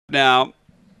now.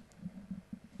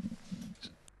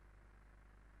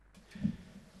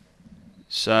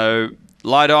 So,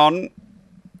 light on,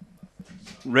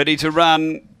 ready to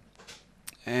run,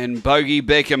 and Bogey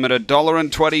Beckham at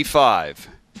 $1.25.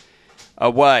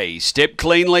 Away, step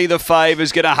cleanly, the fave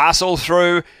is going to hustle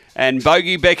through, and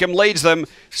Bogey Beckham leads them.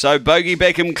 So Bogey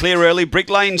Beckham clear early. Brick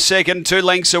Lane second, 2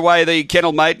 lengths away the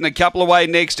kennel mate, and a couple away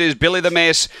next is Billy the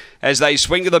Mess as they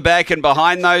swing to the back, and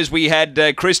behind those we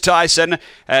had Chris Tyson,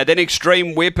 then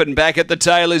Extreme Whip, and back at the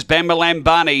tail is Bamba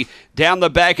Lambani. Down the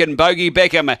back, and Bogey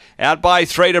Beckham out by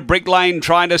 3 to Brick Lane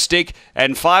trying to stick,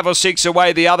 and 5 or 6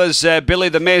 away the others, Billy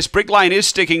the Mess. Brick Lane is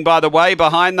sticking, by the way.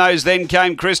 Behind those then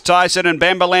came Chris Tyson and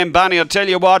Bamba Lambani. I'll tell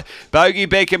you what, Bogey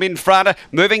Beckham in front,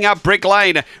 moving up Brick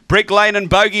Lane. Brick Lane and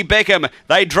Bogey Beckham,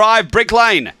 they drive Brick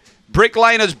Lane. Brick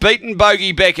Lane has beaten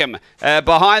Bogey Beckham.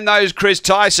 Behind those, Chris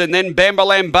Tyson, then Bamba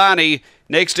Lambani.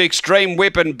 Next, Extreme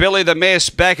Whip and Billy the Mess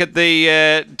back at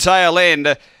the tail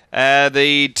end.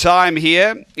 The time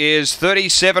here is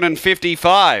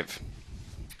 37:55.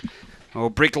 Well,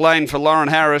 Brick Lane for Lauren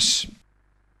Harris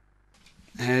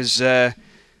has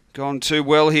gone too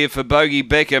well here for Bogey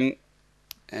Beckham,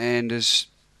 and is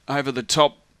over the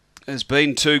top, has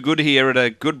been too good here at a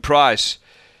good price.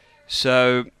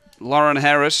 So Lauren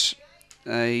Harris,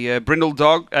 a brindle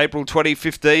dog, April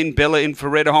 2015, Bella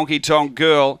Infrared, a honky tonk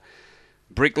girl.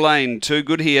 Brick Lane, too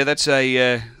good here. That's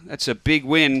a big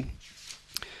win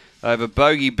over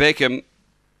Bogey Beckham.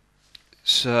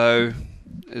 So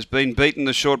has been beaten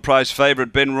the short price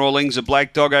favourite Ben Rawlings, a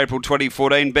black dog, April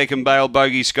 2014, Beckham Bale,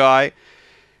 Bogey Sky,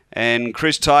 and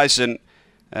Chris Tyson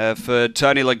for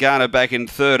Tony Lagana back in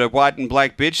third, a white and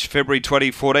black bitch, February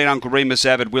 2014, Uncle Remus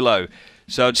Avid Willow.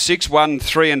 So it's 6, 1,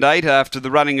 3 and 8 after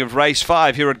the running of race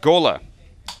 5 here at Gawler.